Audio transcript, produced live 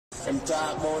Oh,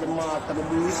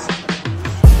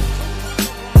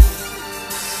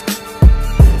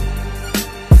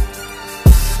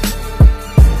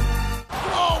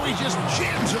 he just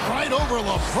jams it right over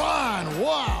LeBron.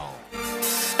 Wow.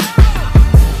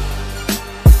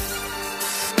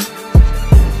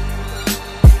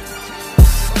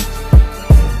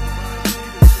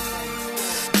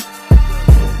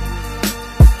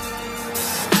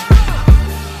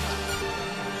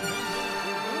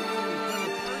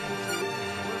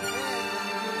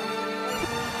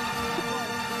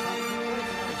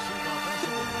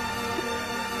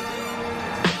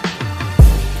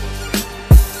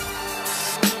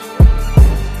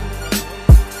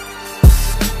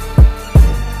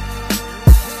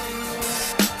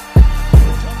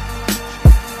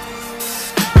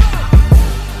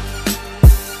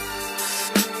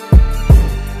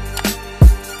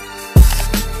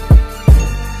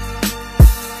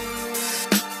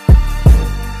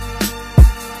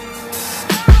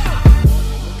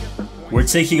 We're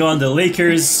taking on the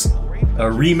Lakers, a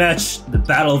rematch, the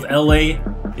Battle of LA.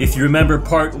 If you remember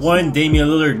part 1, Damian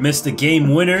Lillard missed the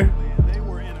game winner.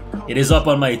 It is up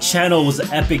on my channel. It was an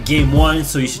epic game 1,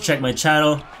 so you should check my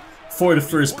channel for the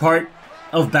first part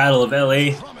of Battle of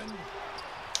LA.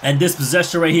 And this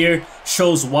possession right here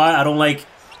shows why I don't like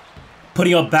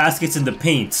putting up baskets in the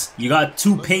paint. You got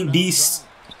two paint beasts.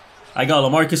 I got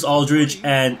LaMarcus Aldridge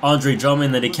and Andre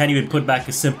Drummond, and they can't even put back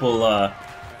a simple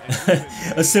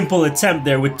a simple attempt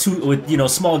there with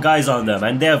small guys on them,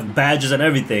 and they have badges and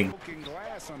everything.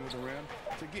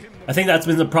 I think that's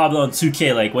been the problem on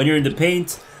 2K. Like when you're in the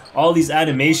paint, all these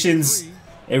animations,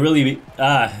 it really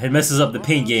it messes up the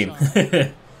paint game.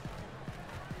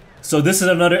 So this is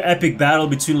another epic battle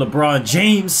between LeBron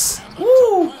James,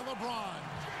 woo,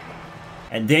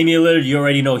 and Damian Lillard. You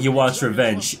already know he wants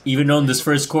revenge. Even though in this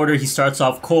first quarter he starts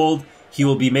off cold, he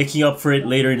will be making up for it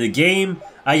later in the game.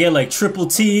 I get like triple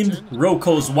teamed,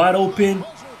 Roko's wide open,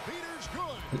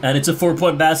 and it's a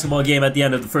 4-point basketball game at the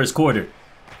end of the first quarter.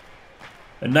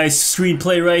 A nice screen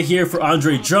play right here for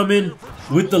Andre Drummond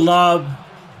with the lob.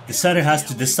 The center has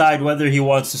to decide whether he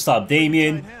wants to stop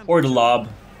Damian or the lob.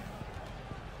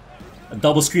 A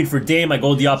double screen for Dame. I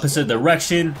go the opposite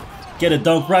direction. Get a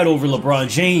dunk right over LeBron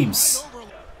James.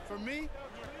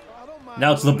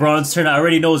 Now it's LeBron's turn. I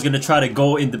already know he's going to try to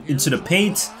go into the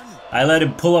paint. I let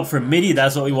him pull up from midi.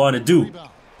 That's what we want to do.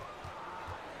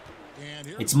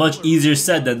 It's much easier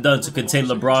said than done to contain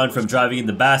LeBron from driving in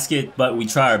the basket, but we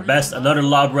try our best. Another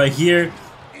lob right here.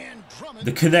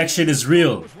 The connection is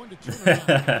real.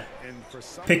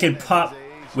 Pick and pop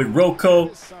with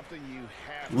Roko.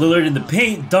 Lillard in the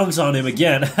paint, dunks on him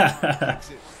again.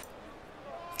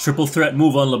 Triple threat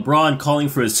move on LeBron, calling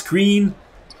for a screen.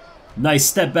 Nice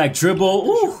step back dribble.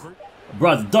 Ooh.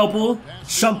 Brought the double.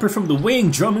 Shumper from the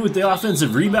wing. Drummond with the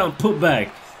offensive rebound putback.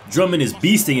 Drummond is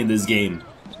beasting in this game.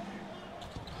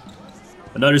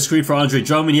 Another screen for Andre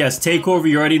Drummond. Yes, takeover.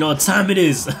 You already know what time it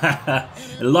is.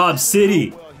 Lob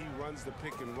City.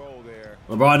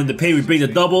 LeBron in the paint. We bring the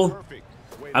double.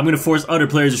 I'm going to force other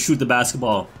players to shoot the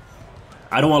basketball.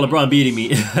 I don't want LeBron beating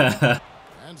me.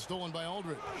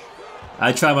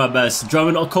 I try my best.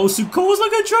 Drummond, Okosu.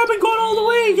 Look at Drummond going all the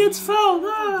way. He gets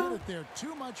fouled.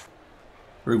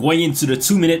 We're going into the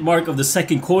 2-minute mark of the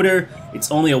second quarter. It's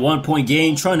only a 1-point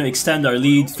game. Trying to extend our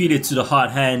lead. Feed it to the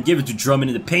hot hand. Give it to Drummond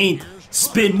in the paint.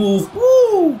 Spin move.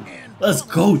 Woo! Let's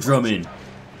go, Drummond.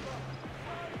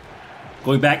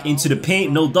 Going back into the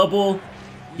paint. No double.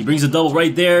 He brings a double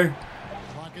right there.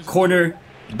 Corner.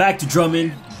 Back to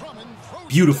Drummond.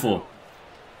 Beautiful.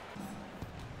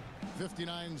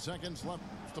 59 seconds left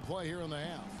to play here in the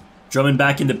half. Drummond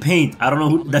back in the paint. I don't know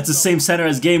who. That's the same center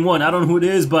as game 1. I don't know who it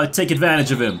is, but take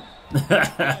advantage of him.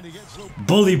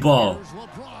 Bully ball.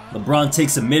 LeBron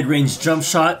takes a mid-range jump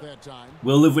shot.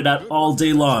 We'll live with that all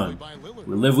day long.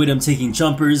 We'll live with him taking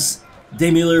jumpers.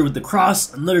 Damian Lillard with the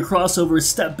cross. Another crossover.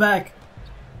 Step back.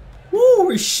 Woo,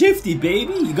 we're shifty,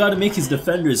 baby. You got to make his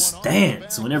defenders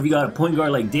stand. So whenever you got a point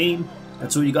guard like Dame,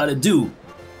 that's what you got to do.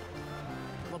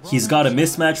 He's got a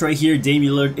mismatch right here.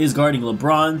 Damian Lillard is guarding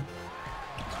LeBron.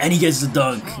 And he gets the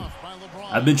dunk.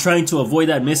 I've been trying to avoid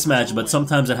that mismatch, but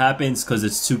sometimes it happens because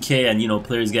it's 2K and, you know,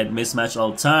 players get mismatched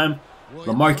all the time.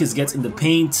 LaMarcus gets in the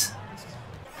paint.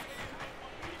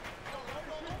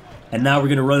 And now we're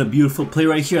going to run a beautiful play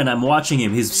right here, and I'm watching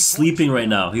him. He's sleeping right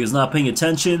now. He was not paying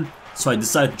attention, so I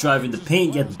decided to drive in the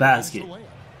paint, get the basket.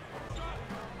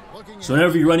 So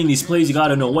whenever you're running these plays, you got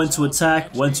to know when to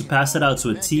attack, when to pass it out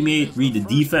to a teammate, read the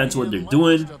defense, what they're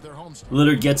doing.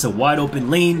 Lillard gets a wide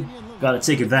open lane. Got to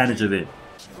take advantage of it.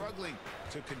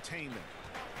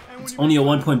 It's only a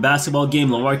 1-point basketball game.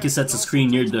 LaMarcus sets a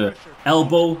screen near the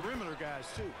elbow.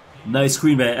 Nice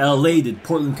screen by LA, the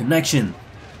Portland connection.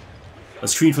 A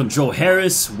screen from Joe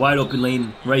Harris, wide open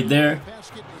lane right there.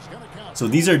 So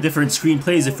these are different screen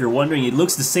plays if you're wondering. It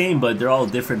looks the same, but they're all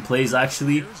different plays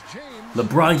actually.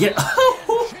 LeBron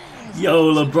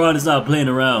Yo, LeBron is not playing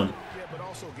around.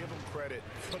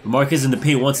 Marcus in the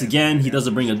paint once again. He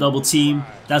doesn't bring a double team.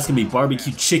 That's going to be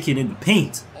barbecue chicken in the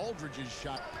paint.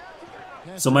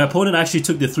 So my opponent actually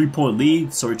took the 3-point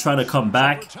lead, so we're trying to come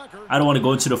back. I don't want to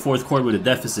go into the fourth quarter with a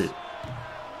deficit.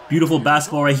 Beautiful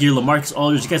basketball right here. LaMarcus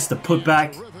Aldridge gets the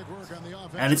putback,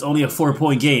 and it's only a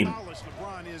 4-point game.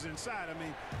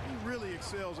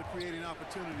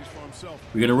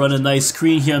 We're going to run a nice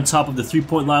screen here on top of the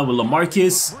 3-point line with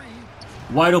LaMarcus.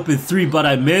 Wide open 3, but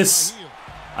I miss.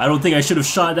 I don't think I should have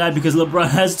shot that because LeBron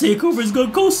has takeover. It's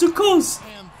going coast to coast.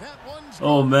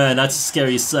 Oh man, that's a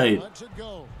scary sight.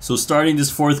 So starting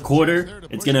this fourth quarter,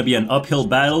 it's going to be an uphill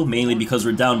battle, mainly because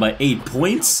we're down by 8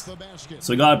 points.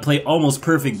 So we got to play almost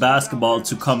perfect basketball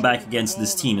to come back against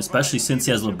this team, especially since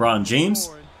he has LeBron James.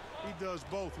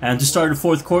 And to start the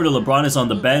fourth quarter, LeBron is on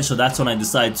the bench, so that's when I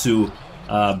decide to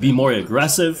be more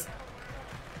aggressive.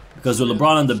 Because with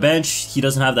LeBron on the bench, he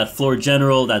doesn't have that floor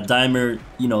general, that dimer,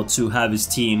 you know, to have his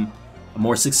team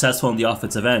more successful on the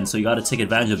offensive end. So you got to take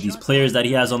advantage of these players that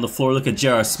he has on the floor. Look at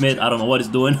J.R. Smith. I don't know what he's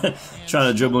doing.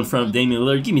 Trying to dribble in front of Damian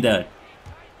Lillard. Give me that.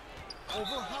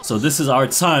 So this is our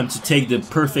time to take the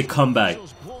perfect comeback.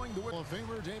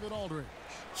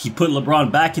 He put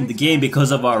LeBron back in the game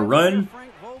because of our run.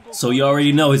 So you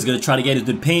already know he's going to try to get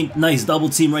into the paint. Nice double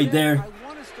team right there.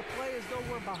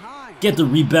 Get the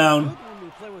rebound.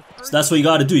 So that's what you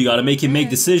got to do. You got to make him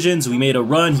make decisions. We made a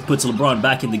run. He puts LeBron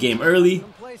back in the game early.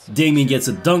 Damian gets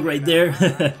a dunk right there.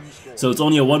 So it's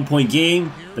only a 1-point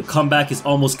game. The comeback is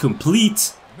almost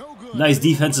complete. Nice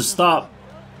defensive stop.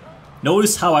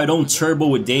 Notice how I don't turbo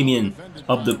with Damian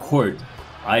up the court.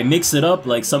 I mix it up.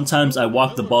 Like sometimes I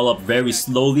walk the ball up very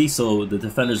slowly so the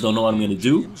defenders don't know what I'm going to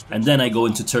do. And then I go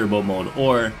into turbo mode.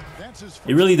 Or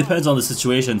it really depends on the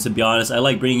situation, to be honest. I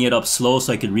like bringing it up slow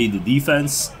so I can read the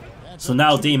defense. So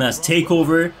now Dame has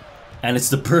takeover, and it's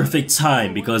the perfect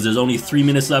time because there's only 3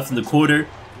 minutes left in the quarter.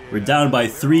 We're down by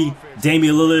 3.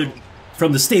 Damian Lillard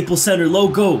from the Staples Center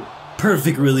logo.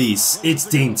 Perfect release. It's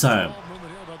Dame time.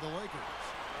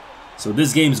 So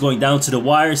this game is going down to the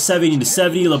wire.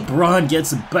 70-70. LeBron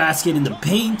gets a basket in the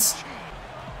paint.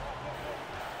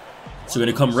 So we're going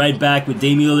to come right back with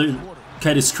Damian Lillard.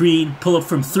 Cut a screen. Pull up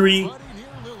from 3.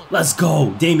 Let's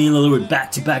go. Damian Lillard with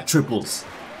back-to-back triples.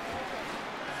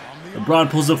 LeBron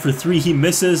pulls up for 3, he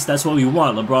misses. That's what we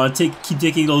want. LeBron keep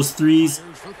taking those 3s.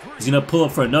 He's gonna pull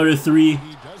up for another 3.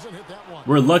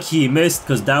 We're lucky he missed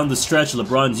because down the stretch,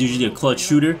 LeBron's usually a clutch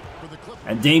shooter.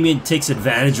 And Damian takes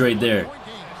advantage right there.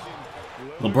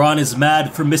 LeBron is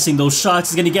mad for missing those shots.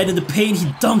 He's gonna get in the paint. He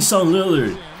dunks on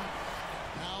Lillard.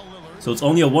 So it's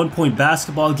only a 1-point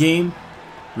basketball game.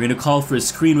 We're gonna call for a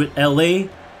screen with LA.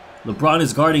 LeBron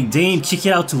is guarding Dame. Kick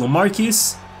it out to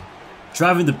LaMarcus.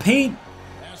 Driving the paint.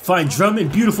 Fine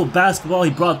Drummond, beautiful basketball. He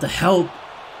brought the help.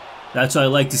 That's what I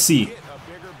like to see.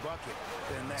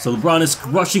 So LeBron is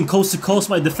rushing coast to coast.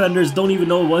 My defenders don't even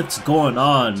know what's going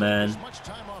on, man.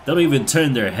 They don't even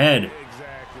turn their head.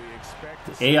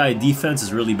 The AI defense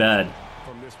is really bad.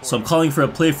 So I'm calling for a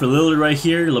play for Lillard right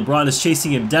here. LeBron is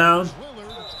chasing him down.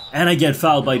 And I get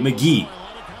fouled by McGee.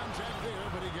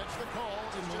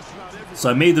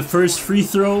 So I made the first free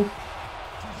throw.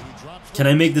 Can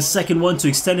I make the second one to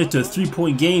extend it to a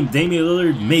 3-point game? Damian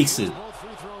Lillard makes it.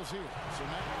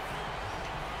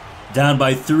 Down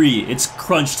by 3. It's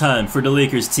crunch time for the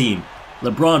Lakers team.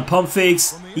 LeBron pump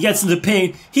fakes. He gets in the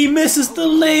paint. He misses the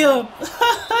layup.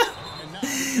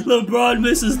 LeBron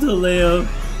misses the layup.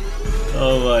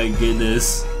 Oh my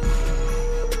goodness.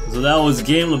 So that was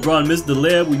game. LeBron missed the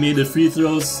layup. We made the free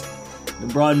throws.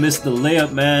 LeBron missed the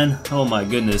layup, man. Oh my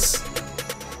goodness.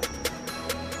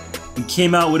 We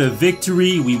came out with a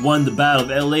victory. We won the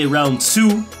Battle of LA round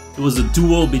 2. It was a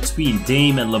duel between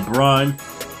Dame and LeBron.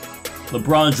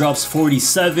 LeBron drops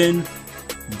 47.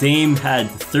 Dame had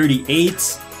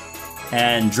 38.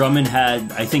 And Drummond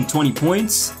had, I think, 20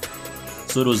 points.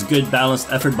 So it was good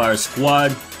balanced effort by our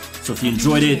squad. So if you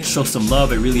enjoyed it, show some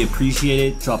love. I really appreciate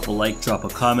it. Drop a like, drop a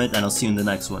comment, and I'll see you in the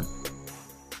next one.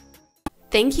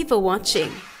 Thank you for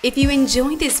watching. If you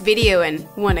enjoyed this video and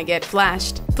want to get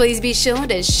flashed, please be sure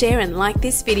to share and like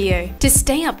this video. To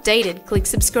stay updated, click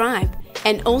subscribe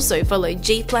and also follow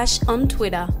GFlash on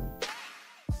Twitter.